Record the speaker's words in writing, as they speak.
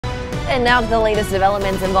And now to the latest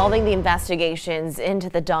developments involving the investigations into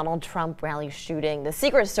the Donald Trump rally shooting. The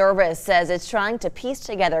Secret Service says it's trying to piece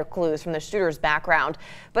together clues from the shooter's background.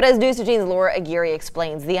 But as News 15's Laura Aguirre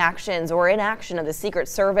explains, the actions or inaction of the Secret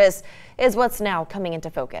Service is what's now coming into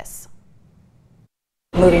focus.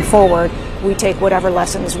 Moving forward, we take whatever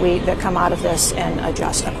lessons that come out of this and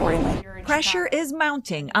adjust accordingly. Pressure is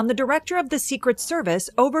mounting on the director of the Secret Service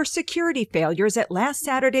over security failures at last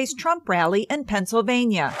Saturday's Trump rally in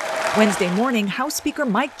Pennsylvania. Wednesday morning, House Speaker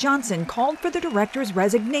Mike Johnson called for the director's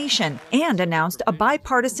resignation and announced a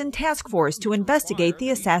bipartisan task force to investigate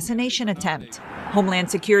the assassination attempt. Homeland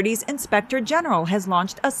Security's Inspector General has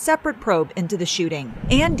launched a separate probe into the shooting.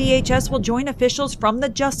 And DHS will join officials from the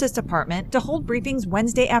Justice Department to hold briefings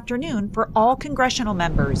Wednesday afternoon for all congressional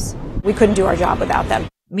members. We couldn't do our job without them.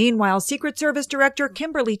 Meanwhile, Secret Service Director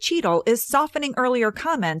Kimberly Cheatle is softening earlier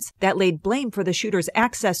comments that laid blame for the shooter's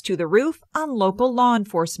access to the roof on local law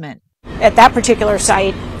enforcement. At that particular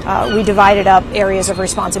site, we divided up areas of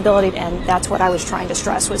responsibility, and that's what I was trying to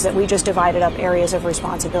stress, was that we just divided up areas of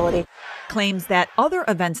responsibility. Claims that other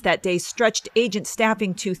events that day stretched agent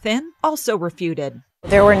staffing too thin also refuted.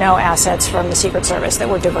 There were no assets from the Secret Service that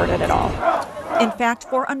were diverted at all. In fact,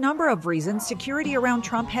 for a number of reasons, security around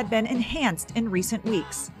Trump had been enhanced in recent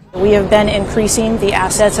weeks. We have been increasing the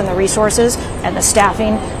assets and the resources and the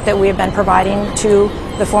staffing that we have been providing to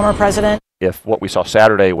the former president. If what we saw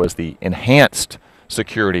Saturday was the enhanced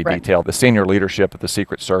security detail, the senior leadership of the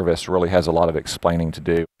Secret Service really has a lot of explaining to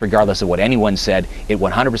do. Regardless of what anyone said, it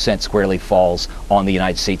 100% squarely falls on the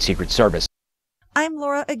United States Secret Service. I'm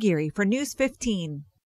Laura Aguirre for News 15.